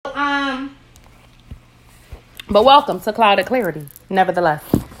But welcome to Clouded Clarity, nevertheless.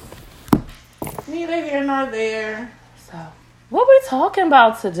 Neither here nor there. So, what we talking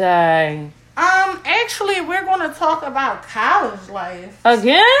about today? Actually, we're going to talk about college life.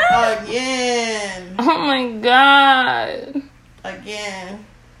 Again? Again. Oh my God. Again.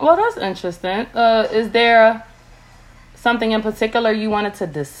 Well, that's interesting. Is there something in particular you wanted to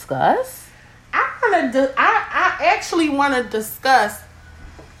discuss? I actually want to discuss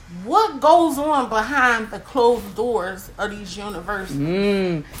what goes on behind the closed doors of these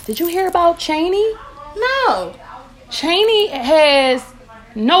universities. Did you hear about Cheney? No. Cheney has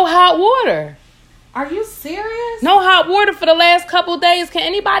no hot water. Are you serious? No hot water for the last couple days. Can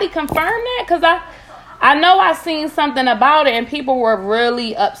anybody confirm that? Because I know I seen something about it and people were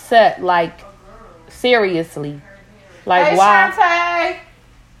really upset. Like, seriously. Like, hey, why? Shantae.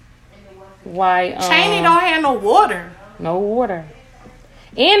 Why? Cheney don't have no water. No water.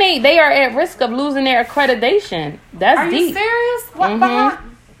 And they are at risk of losing their accreditation. That's Are deep. you serious? What Shame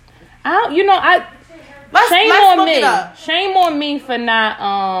let's on look me. it up. Shame on me for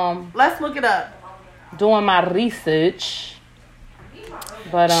not Let's look it up. doing my research.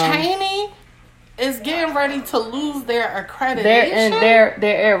 But Cheney is getting ready to lose their accreditation.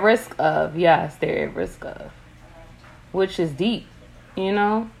 they're at risk of, yes, they're at risk of. Which is deep, you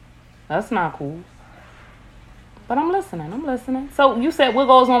know? That's not cool. But I'm listening. So you said what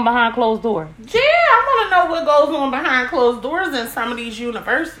goes on behind closed doors? Yeah, I want to know what goes on behind closed doors in some of these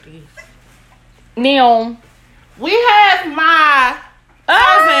universities. Neil. We have my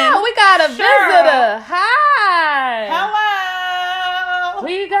cousin. We got a Cheryl. visitor. Hi. Hello.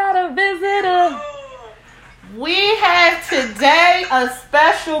 We got a visitor. We have today a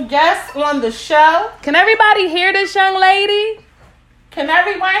special guest on the show. Can everybody hear this young lady? Can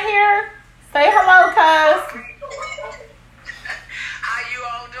everyone hear? Say hello, cuz. How you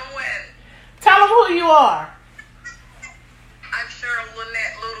all doing? Tell them who you are. I'm Cheryl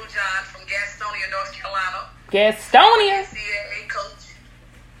Lynette Littlejohn from Gastonia, North Carolina. Gastonia. NCAA coach.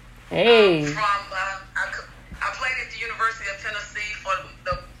 Hey. I played at the University of Tennessee for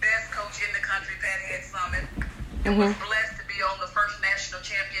the best coach in the country, Patty Head Summit, and was blessed to be on the first national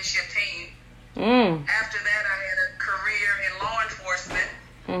championship team. After that, I had a career in law enforcement,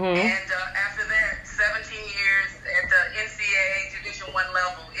 and after that, 17 years at the NCAA Division I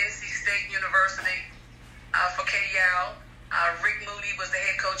level, NC State University for Katie Yao. Rick Moody was the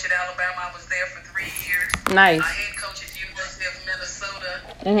head coach at Alabama. I was there for 3 years. Nice. Head coach at the University of Minnesota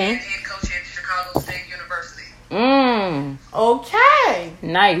and head coach at Chicago State University. Okay.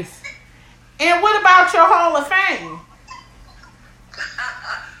 Nice. And what about your Hall of Fame?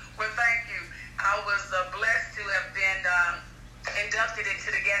 Well, thank you. I was blessed to have been inducted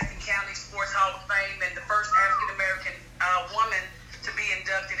into the Gaston County Sports Hall of Fame and the first African-American woman to be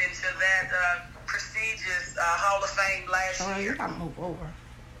inducted into that prestigious Hall of Fame last year. You gotta move over.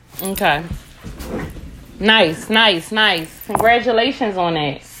 Okay. Nice. Congratulations on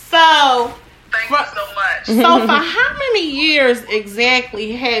that. So, Thank you so much. so for how many years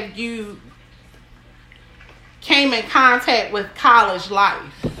exactly have you came in contact with college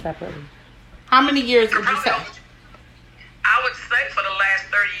life? Separately. How many years would you say? I would say for the last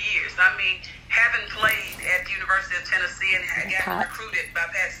 30 years. I mean, having played at the University of Tennessee and got recruited by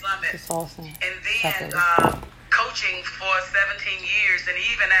Pat Summitt, and then coaching for 17 years, and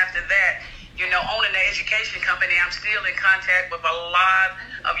even after that, you know, owning an education company, I'm still in contact with a lot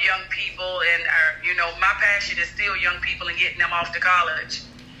of young people, and you know, my passion is still young people and getting them off to college.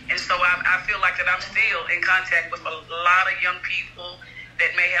 And so I feel like that I'm still in contact with a lot of young people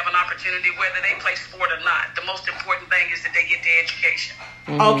that may have an opportunity, whether they play sport or not. The most important thing is that they get their education.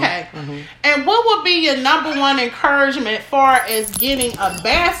 Okay. And what would be your number one encouragement far as getting a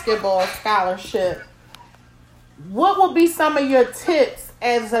basketball scholarship? What would be some of your tips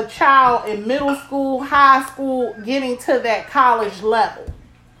as a child in middle school, high school, getting to that college level?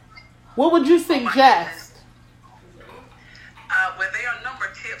 What would you suggest? Well, there are a number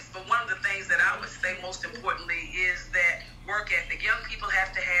of tips, but one of the things that I would say most importantly is that work ethic. Young people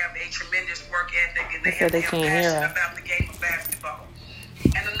have to have a tremendous work ethic, and they have to have passion about the game of basketball.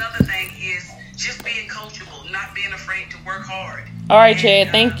 And another thing is just being coachable, not being afraid to work hard. All right, Chad.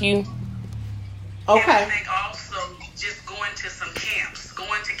 Thank you. Okay. And I think also just going to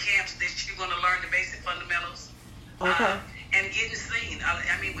camps that you're going to learn the basic fundamentals. Okay. And getting seen.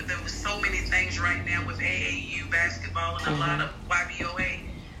 I mean, there was so many things right now with AAU basketball and a lot of YBOA.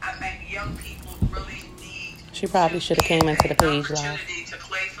 I think young people really need. She probably should have came into the page live. Opportunity to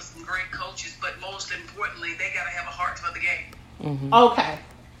play for some great coaches, but most importantly, they got to have a heart for the game. Okay.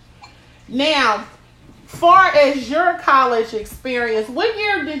 Now, far as your college experience, what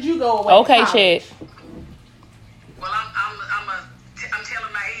year did you go away? Okay, to college? Chad.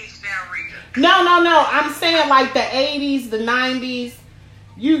 No. I'm saying like the 80s, the 90s.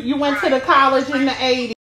 You went to the college in the 80s.